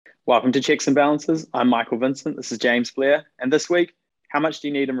Welcome to Checks and Balances. I'm Michael Vincent. This is James Blair. And this week, how much do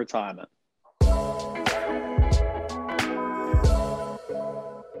you need in retirement?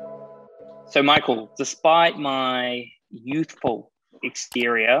 So, Michael, despite my youthful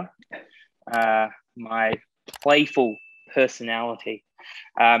exterior, my playful personality,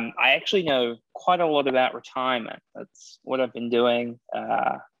 I actually know quite a lot about retirement. That's what I've been doing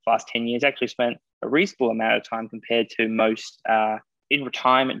the last 10 years. Actually spent a reasonable amount of time compared to most in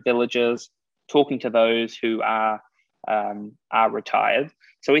retirement villages, talking to those who are retired.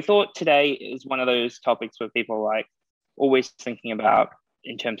 So we thought today is one of those topics where people are like always thinking about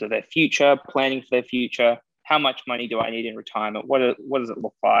in terms of their future, planning for their future. How much money do I need in retirement? What does it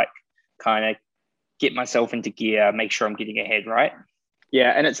look like? Kind of get myself into gear, make sure I'm getting ahead, right?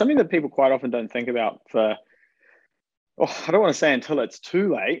 Yeah, and it's something that people quite often don't think about I don't want to say until it's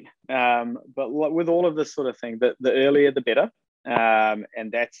too late, but with all of this sort of thing, the earlier the better.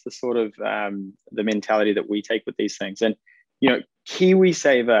 And that's the sort of the mentality that we take with these things. And,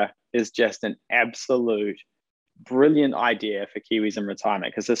 KiwiSaver is just an absolute brilliant idea for Kiwis in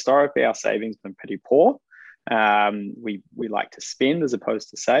retirement because historically our savings have been pretty poor. We like to spend as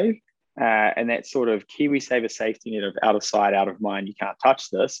opposed to save. And that sort of KiwiSaver safety net of out of sight, out of mind, you can't touch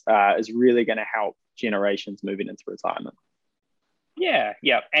this, is really going to help generations moving into retirement. Yeah.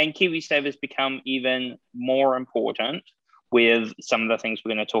 And KiwiSaver's become even more important with some of the things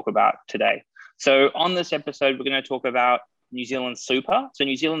we're going to talk about today. So on this episode, we're going to talk about New Zealand Super. So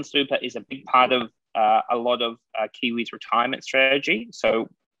New Zealand Super is a big part of a lot of Kiwis' retirement strategy. So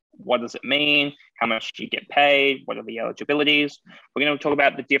what does it mean? How much do you get paid? What are the eligibilities? We're going to talk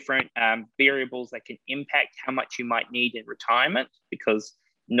about the different variables that can impact how much you might need in retirement, because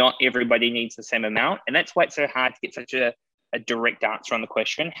not everybody needs the same amount. And that's why it's so hard to get such a direct answer on the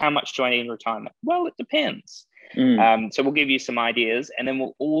question, how much do I need in retirement? Well, it depends. So we'll give you some ideas, and then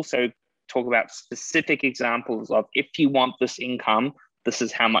we'll also talk about specific examples of if you want this income, this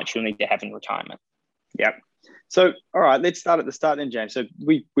is how much you'll need to have in retirement. Yep. So, all right, let's start at the start then, James. So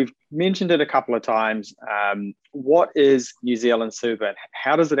we've mentioned it a couple of times. What is New Zealand Super?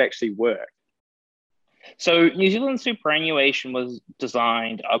 How does it actually work? So New Zealand Superannuation was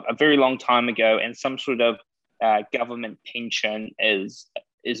designed a very long time ago, and some sort of government pension is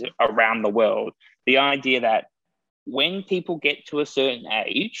around the world. The idea that when people get to a certain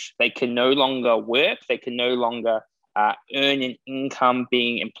age, they can no longer work, they can no longer earn an income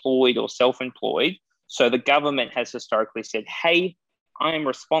being employed or self-employed. So the government has historically said, hey, I'm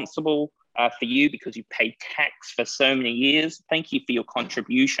responsible for you because you paid tax for so many years. Thank you for your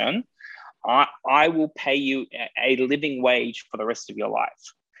contribution. I will pay you a living wage for the rest of your life.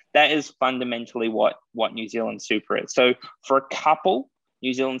 That is fundamentally what New Zealand Super is. So for a couple,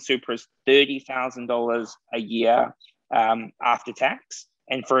 New Zealand Super is $30,000 a year after tax.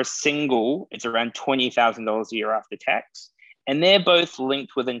 And for a single, it's around $20,000 a year after tax. And they're both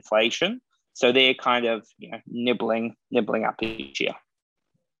linked with inflation. So they're kind of nibbling up each year.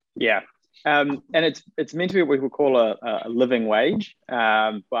 Yeah. And it's meant to be what we would call a living wage.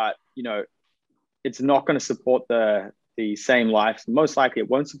 But, it's not going to support the same life. Most likely it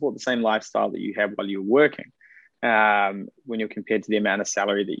won't support the same lifestyle that you have while you're working. When you're compared to the amount of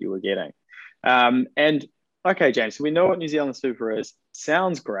salary that you were getting. And okay, James, so we know what New Zealand Super is.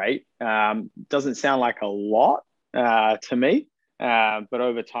 Sounds great. Doesn't sound like a lot to me, but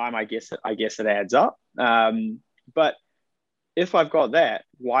over time, I guess it adds up. But if I've got that,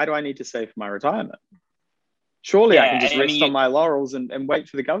 why do I need to save for my retirement? Surely I can just rest on my laurels and wait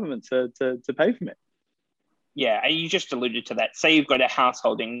for the government to pay for me. Yeah, you just alluded to that. Say you've got a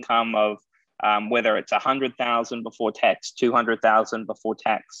household income of whether it's 100,000 before tax, 200,000 before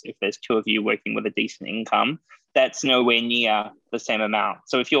tax. If there's two of you working with a decent income, that's nowhere near the same amount.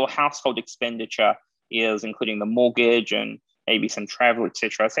 So if your household expenditure is including the mortgage and maybe some travel,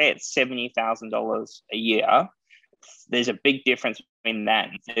 etc., say it's $70,000 a year, there's a big difference between that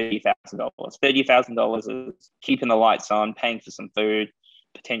and $30,000. $30,000 is keeping the lights on, paying for some food,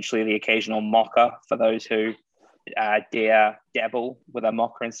 potentially the occasional mocha for those who dare dabble with a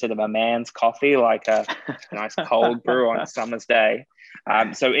mocha instead of a man's coffee, like a nice cold brew on a summer's day.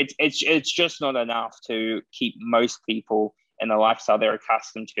 So it's just not enough to keep most people in the lifestyle they're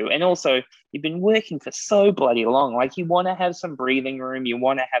accustomed to. And also, you've been working for so bloody long. Like, you want to have some breathing room, you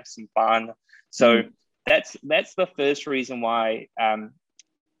want to have some fun. So that's the first reason why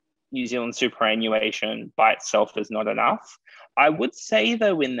New Zealand superannuation by itself is not enough. I would say,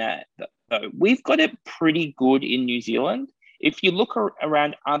 though, we've got it pretty good in New Zealand. If you look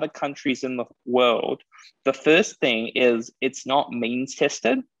around other countries in the world, the first thing is it's not means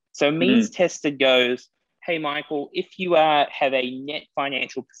tested. So means tested goes, hey, Michael, if you have a net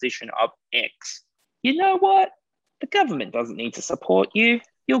financial position of X, you know what? The government doesn't need to support you.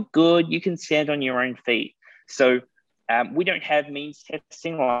 You're good. You can stand on your own feet. So we don't have means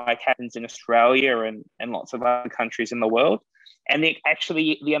testing like happens in Australia and lots of other countries in the world. And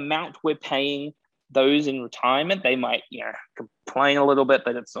the amount we're paying those in retirement, they might complain a little bit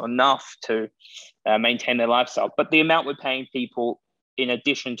that it's not enough to maintain their lifestyle. But the amount we're paying people, in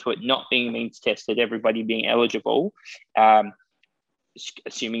addition to it not being means tested, everybody being eligible,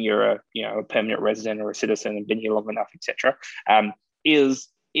 assuming you're a permanent resident or a citizen and been here long enough, etc., is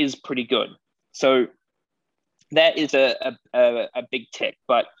pretty good. So that is a big tick,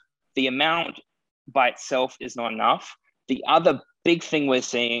 but the amount by itself is not enough. The other big thing we're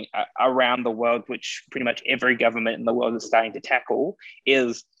seeing around the world, which pretty much every government in the world is starting to tackle,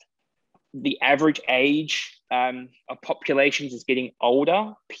 is the average age of populations is getting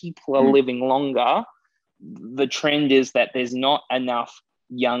older. People are living longer. The trend is that there's not enough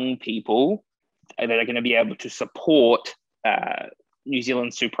young people that are going to be able to support New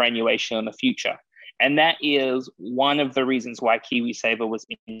Zealand superannuation in the future. And that is one of the reasons why KiwiSaver was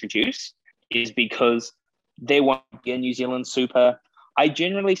introduced, is because they want to be a New Zealand super. I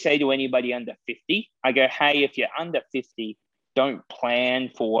generally say to anybody under 50, I go, hey, if you're under 50, don't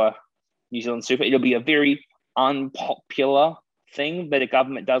plan for New Zealand super. It'll be a very unpopular thing that a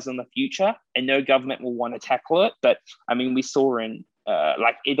government does in the future, and no government will want to tackle it. But I mean, we saw in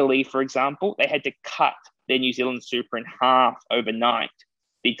like Italy, for example, they had to cut their New Zealand super in half overnight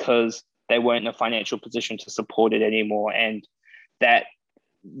because they weren't in a financial position to support it anymore. And that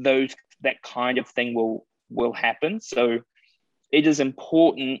kind of thing will happen. So it is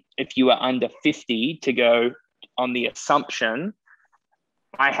important, if you are under 50, to go on the assumption,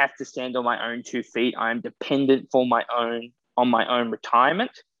 I have to stand on my own 2 feet. I'm dependent on my own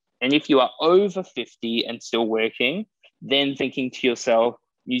retirement. And if you are over 50 and still working, then thinking to yourself,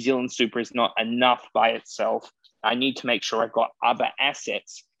 New Zealand super is not enough by itself. I need to make sure I've got other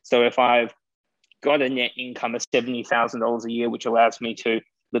assets. So if I've got a net income of $70,000 a year, which allows me to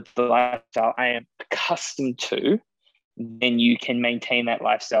live the lifestyle I am accustomed to, then you can maintain that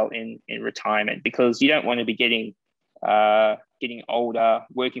lifestyle in retirement, because you don't want to be getting older,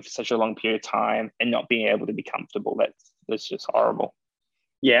 working for such a long period of time and not being able to be comfortable. That's just horrible.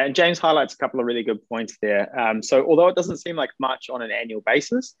 Yeah, and James highlights a couple of really good points there. So although it doesn't seem like much on an annual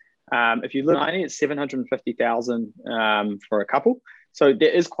basis, if you look at it, it's $750,000 for a couple. So there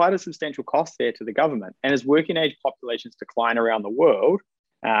is quite a substantial cost there to the government. And as working age populations decline around the world,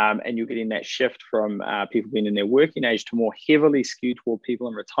 and you're getting that shift from people being in their working age to more heavily skewed toward people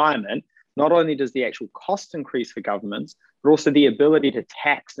in retirement, not only does the actual cost increase for governments, but also the ability to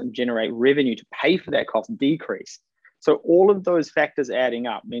tax and generate revenue to pay for that cost decrease. So all of those factors adding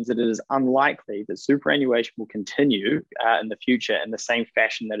up means that it is unlikely that superannuation will continue in the future in the same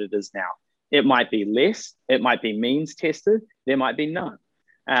fashion that it is now. It might be less, it might be means tested, there might be none.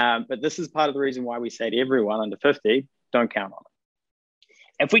 But this is part of the reason why we say to everyone under 50, don't count on it.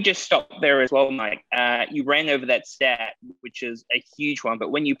 If we just stop there as well, Mike, you ran over that stat, which is a huge one, but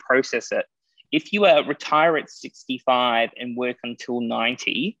when you process it, if you retire at 65 and work until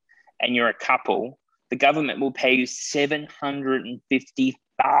 90 and you're a couple, the government will pay you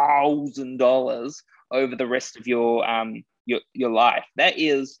 $750,000 over the rest of your life. That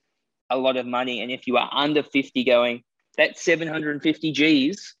is a lot of money. And if you are under 50 going, that's 750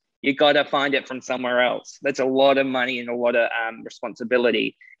 G's, you got to find it from somewhere else. That's a lot of money and a lot of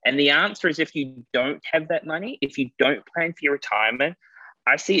responsibility. And the answer is, if you don't have that money, if you don't plan for your retirement,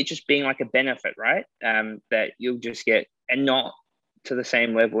 I see it just being like a benefit, right? That you'll just get, and not to the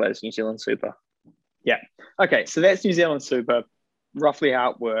same level as New Zealand Super. Yeah. Okay. So that's New Zealand Super, roughly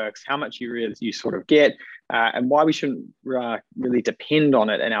how it works, how much you sort of get, and why we shouldn't really depend on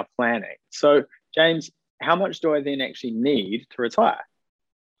it in our planning. So, James, how much do I then actually need to retire?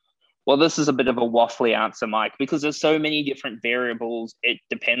 Well, this is a bit of a waffly answer, Mike, because there's so many different variables it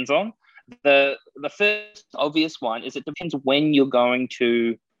depends on. The first obvious one is it depends when you're going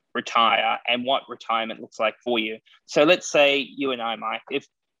to retire and what retirement looks like for you. So let's say you and I, Mike, if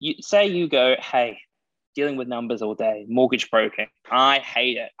you go, hey, dealing with numbers all day, mortgage broking, I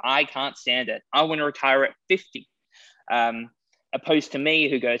hate it. I can't stand it. I want to retire at 50. Opposed to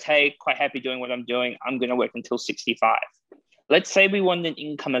me who goes, hey, quite happy doing what I'm doing. I'm going to work until 65. Let's say we want an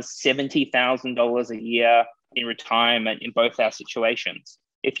income of $70,000 a year in retirement in both our situations.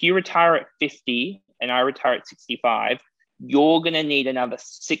 If you retire at 50 and I retire at 65, you're going to need another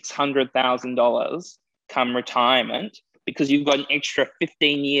 $600,000 come retirement, because you've got an extra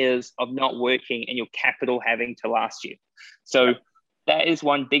 15 years of not working and your capital having to last you. So that is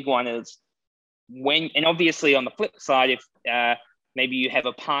one big one, is and obviously on the flip side, if maybe you have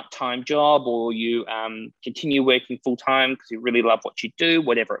a part-time job or you continue working full-time because you really love what you do,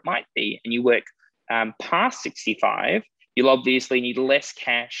 whatever it might be, and you work past 65, you'll obviously need less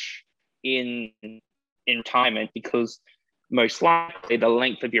cash in retirement because most likely the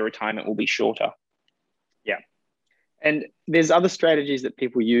length of your retirement will be shorter. Yeah. And there's other strategies that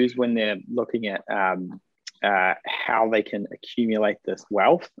people use when they're looking at how they can accumulate this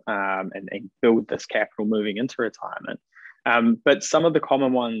wealth and build this capital moving into retirement. But some of the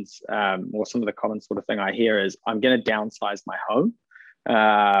common ones, or some of the common sort of thing I hear is, I'm going to downsize my home,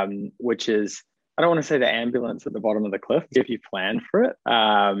 which is, I don't want to say the ambulance at the bottom of the cliff if you plan for it,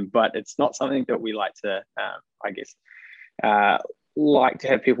 but it's not something that we like to, like to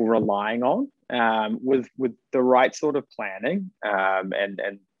have people relying on. With the right sort of planning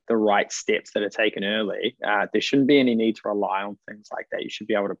and the right steps that are taken early, there shouldn't be any need to rely on things like that. You should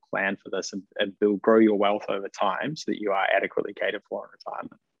be able to plan for this and grow your wealth over time so that you are adequately catered for in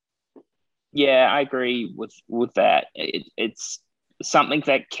retirement. Yeah, I agree with that. It's something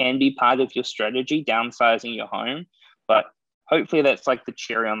that can be part of your strategy, downsizing your home, but hopefully that's like the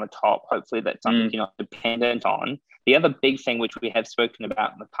cherry on the top. Hopefully that's something you're not dependent on. The other big thing, which we have spoken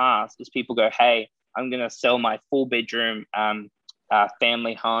about in the past, is people go, hey, I'm going to sell my 4-bedroom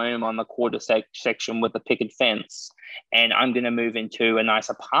family home on the quarter section with a picket fence, and I'm going to move into a nice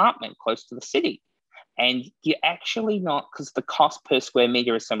apartment close to the city. And you're actually not, because the cost per square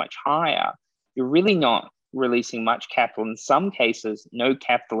meter is so much higher, you're really not releasing much capital. In some cases, no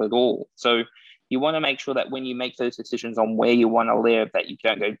capital at all. So you want to make sure that when you make those decisions on where you want to live, that you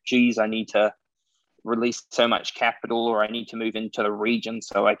don't go, geez, I need to release so much capital, or I need to move into the region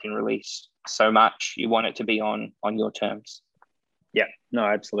so I can release so much. You want it to be on your terms. Yeah, no,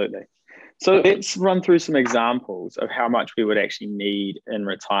 absolutely. So let's run through some examples of how much we would actually need in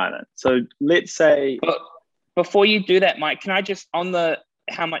retirement. So let's say... But before you do that, Mike, can I just, on the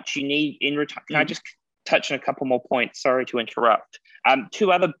how much you need in retirement, can I just touch on a couple more points? Sorry to interrupt.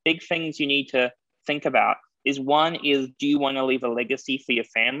 2 other big things you need to think about is, one is, do you want to leave a legacy for your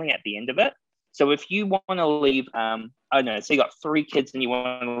family at the end of it? So if you want to leave, so you got 3 kids and you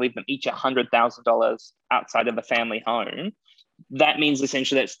want to leave them each $100,000 outside of the family home, that means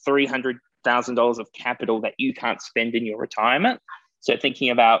essentially that's $300,000 of capital that you can't spend in your retirement. So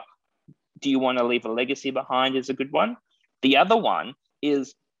thinking about, do you want to leave a legacy behind is a good one. The other one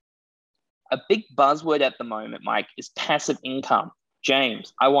is, a big buzzword at the moment, Mike, is passive income.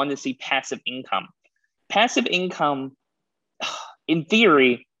 James, I want to see passive income. Passive income, in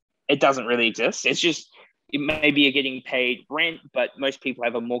theory, it doesn't really exist. It's just, maybe you're getting paid rent, but most people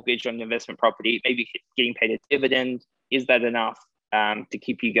have a mortgage on investment property, maybe getting paid a dividend. Is that enough to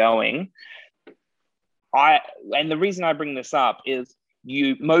keep you going? And the reason I bring this up is,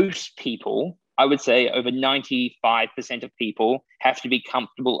 most people, I would say over 95% of people, have to be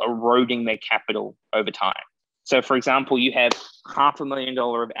comfortable eroding their capital over time. So for example, you have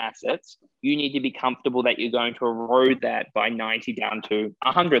 $500,000 of assets. You need to be comfortable that you're going to erode that by 90 down to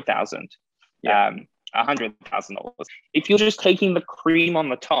 100,000. Yeah. $100,000. If you're just taking the cream on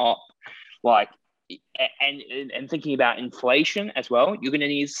the top, and thinking about inflation as well, you're going to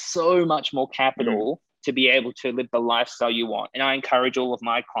need so much more capital to be able to live the lifestyle you want. And I encourage all of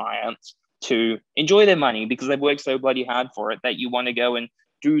my clients to enjoy their money because they've worked so bloody hard for it, that you want to go and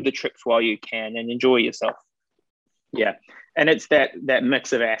do the trips while you can and enjoy yourself. Yeah. And it's that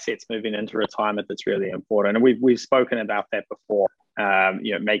mix of assets moving into retirement that's really important. And we've spoken about that before,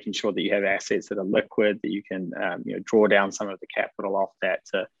 making sure that you have assets that are liquid, that you can, draw down some of the capital off that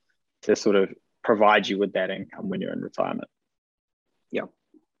to sort of provide you with that income when you're in retirement. Yeah.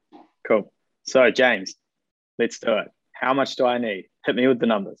 Cool. So James, let's do it. How much do I need? Hit me with the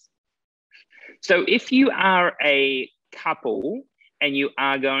numbers. So if you are a couple and you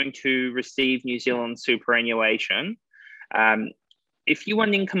are going to receive New Zealand Superannuation, if you want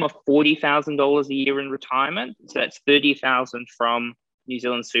an income of $40,000 a year in retirement, so that's $30,000 from New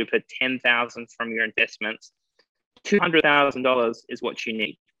Zealand Super, $10,000 from your investments, $200,000 is what you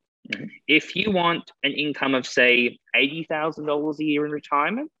need. Mm-hmm. If you want an income of, say, $80,000 a year in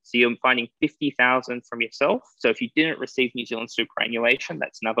retirement, so you're finding $50,000 from yourself. So if you didn't receive New Zealand Superannuation,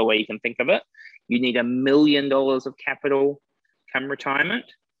 that's another way you can think of it. You need $1 million of capital come retirement.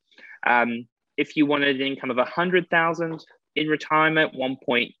 If you wanted an income of $100,000 in retirement,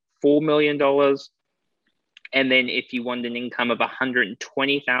 $1.4 million. And then if you wanted an income of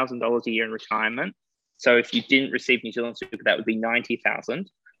 $120,000 a year in retirement, so if you didn't receive New Zealand Super, that would be $90,000.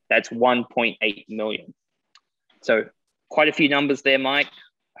 That's $1.8 million. So quite a few numbers there, Mike.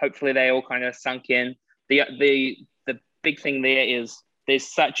 Hopefully they all kind of sunk in. The big thing there is there's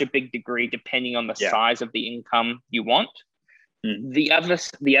such a big degree depending on the size of the income you want. Mm.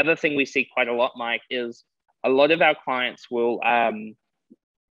 The other thing we see quite a lot, Mike, is a lot of our clients will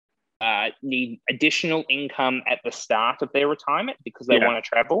need additional income at the start of their retirement because they want to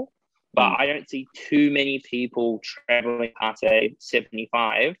travel. But I don't see too many people traveling past age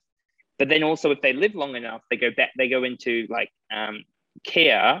 75. But then also, if they live long enough, they go into like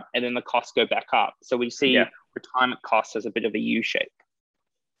care, and then the costs go back up. So we see retirement costs as a bit of a U shape.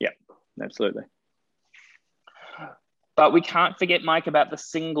 Yeah, absolutely. But we can't forget, Mike, about the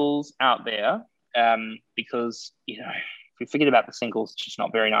singles out there, because, you know, if we forget about the singles, it's just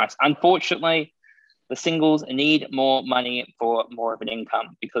not very nice. Unfortunately, the singles need more money for more of an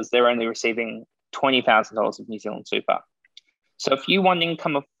income because they're only receiving $20,000 of New Zealand super. So if you want an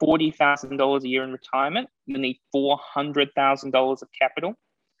income of $40,000 a year in retirement, you need $400,000 of capital.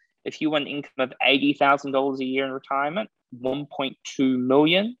 If you want an income of $80,000 a year in retirement, $1.2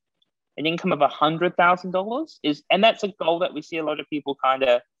 million. An income of $100,000 is, and that's a goal that we see a lot of people kind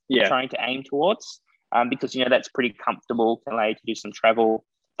of trying to aim towards, because, you know, that's pretty comfortable, can allow you to do some travel.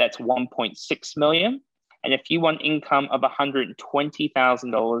 That's $1.6 million. And if you want income of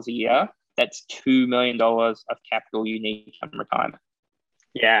 $120,000 a year, that's $2 million of capital you need from retirement.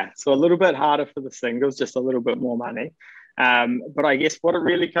 Yeah, so a little bit harder for the singles, just a little bit more money. But I guess what it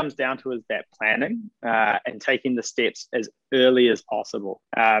really comes down to is that planning and taking the steps as early as possible.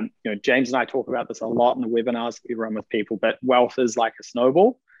 You know, James and I talk about this a lot in the webinars that we run with people, but wealth is like a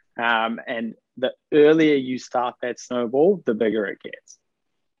snowball. And the earlier you start that snowball, the bigger it gets.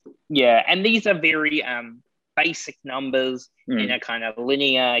 Yeah, and these are very basic numbers in a kind of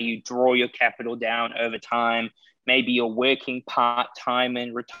linear. You draw your capital down over time. Maybe you're working part-time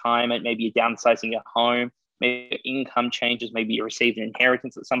in retirement. Maybe you're downsizing your home. Maybe your income changes. Maybe you receive an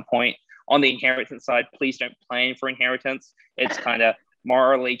inheritance at some point. On the inheritance side, please don't plan for inheritance. It's kind of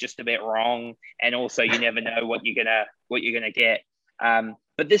morally just a bit wrong, and also you never know what you're gonna get.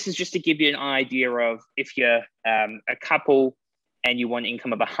 But this is just to give you an idea of if you're a couple and you want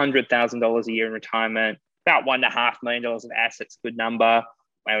income of $100,000 a year in retirement, about $1.5 million of assets, good number,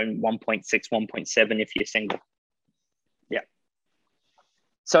 and 1.6, 1.7 if you're single. Yeah.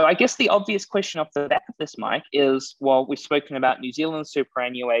 So I guess the obvious question off the back of this, Mike, is, well, we've spoken about New Zealand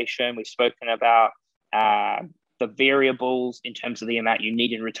superannuation. We've spoken about the variables in terms of the amount you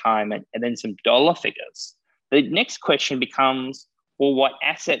need in retirement, and then some dollar figures. The next question becomes, well, what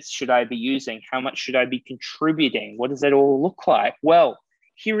assets should I be using? How much should I be contributing? What does that all look like? Well,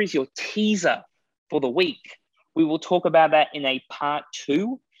 here is your teaser for the week. We will talk about that in a part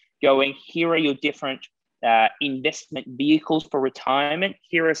 2, going, here are your different investment vehicles for retirement.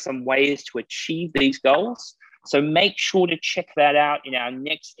 Here are some ways to achieve these goals. So make sure to check that out in our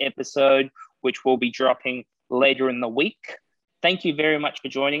next episode, which will be dropping later in the week. Thank you very much for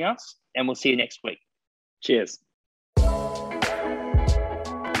joining us, and we'll see you next week. Cheers.